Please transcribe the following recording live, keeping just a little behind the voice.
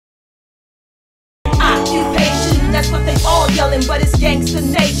Occupation, that's what they all yelling, but it's gangsta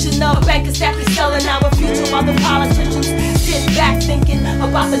nation. Of bankers that be selling our future while the politicians sit back thinking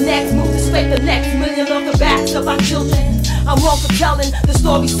about the next move to scrape the next million off the backs of our children. I'm wrong for telling the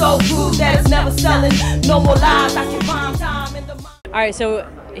story so rude that it's never selling. No more lies, I can find time in the mind. Alright, so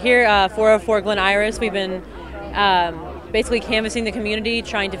here 404 Glen Iris, we've been basically canvassing the community,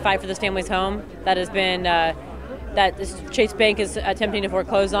 trying to fight for this family's home that has been that this Chase Bank is attempting to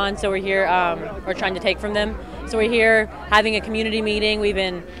foreclose on. So we're here, we're trying to take from them. So we're here having a community meeting. We've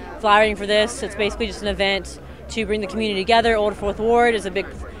been flyering for this. It's basically just an event to bring the community together. Old Fourth Ward is a big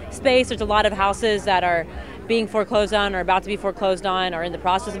space. There's a lot of houses that are being foreclosed on or about to be foreclosed on or in the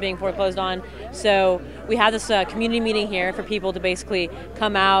process of being foreclosed on. So we have this community meeting here for people to basically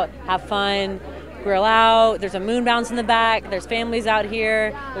come out, have fun, grill out. There's a moon bounce in the back. There's families out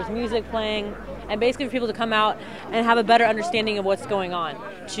here. There's music playing. And basically for people to come out and have a better understanding of what's going on,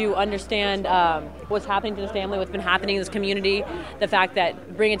 to understand what's happening to this family, what's been happening in this community, the fact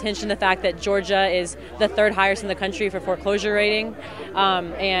that, bring attention to the fact that Georgia is the third highest in the country for foreclosure rating,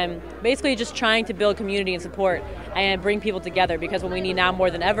 and basically just trying to build community and support and bring people together, because what we need now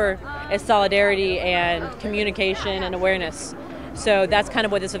more than ever is solidarity and communication and awareness. So that's kind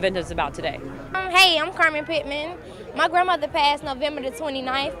of what this event is about today. Hey, I'm Pittman. My grandmother passed November the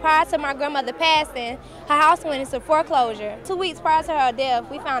 29th. Prior to my grandmother passing, her house went into foreclosure. 2 weeks prior to her death,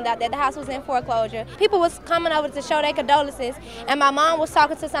 we found out that the house was in foreclosure. People was coming over to show their condolences, and my mom was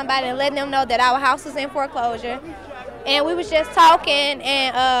talking to somebody and letting them know that our house was in foreclosure. And we was just talking,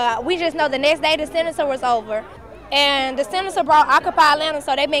 and we just know the next day the senator was over. And the senator brought Occupy Atlanta,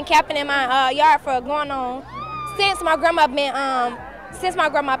 so they've been camping in my yard for going on since my grandma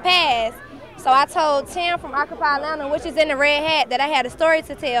passed. So I told Tim from Occupy Atlanta, which is in the red hat, that I had a story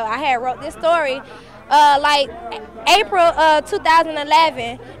to tell. I had wrote this story like April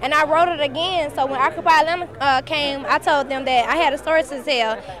 2011, and I wrote it again. So when Occupy Atlanta came, I told them that I had a story to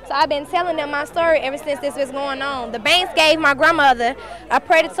tell. So I've been telling them my story ever since this was going on. The banks gave my grandmother a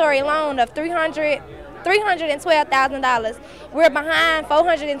predatory loan of $312,000. We're behind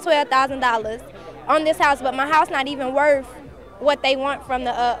 $412,000 on this house, but my house not even worth what they want from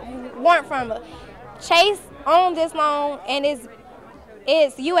her. Chase owned this loan, and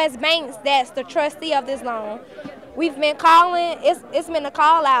it's U.S. Banks that's the trustee of this loan. We've been calling, it's been a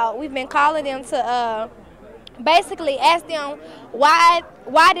call out. We've been calling them to basically ask them why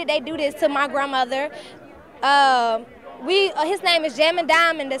did they do this to my grandmother. His name is Jam and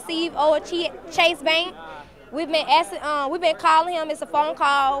Diamond, the CEO of Chase Bank. We've been calling him. It's a phone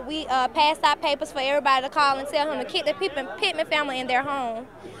call. We passed out papers for everybody to call and tell him to kick the Pittman family in their home.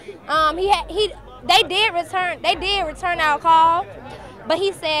 They did return our call, but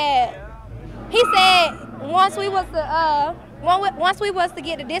he said once we was to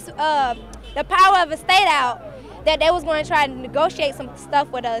get the power of a state out, that they was going to try to negotiate some stuff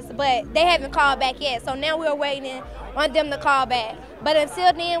with us, but they haven't called back yet. So now we're waiting on them to call back. But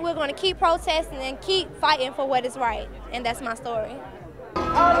until then, we're going to keep protesting and keep fighting for what is right. And that's my story.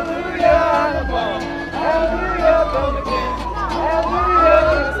 Hallelujah, hallelujah, come again.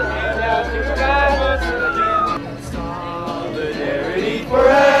 Hallelujah, solidarity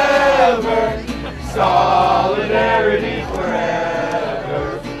forever. Solidarity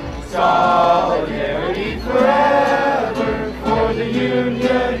forever. Solidarity forever. For the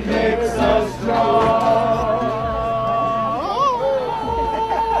union makes us strong.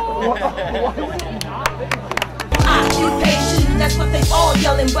 Occupation, that's what they all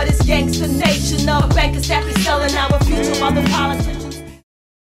yelling, but it's gangsta nation. Of bankers that be selling our future while the politicians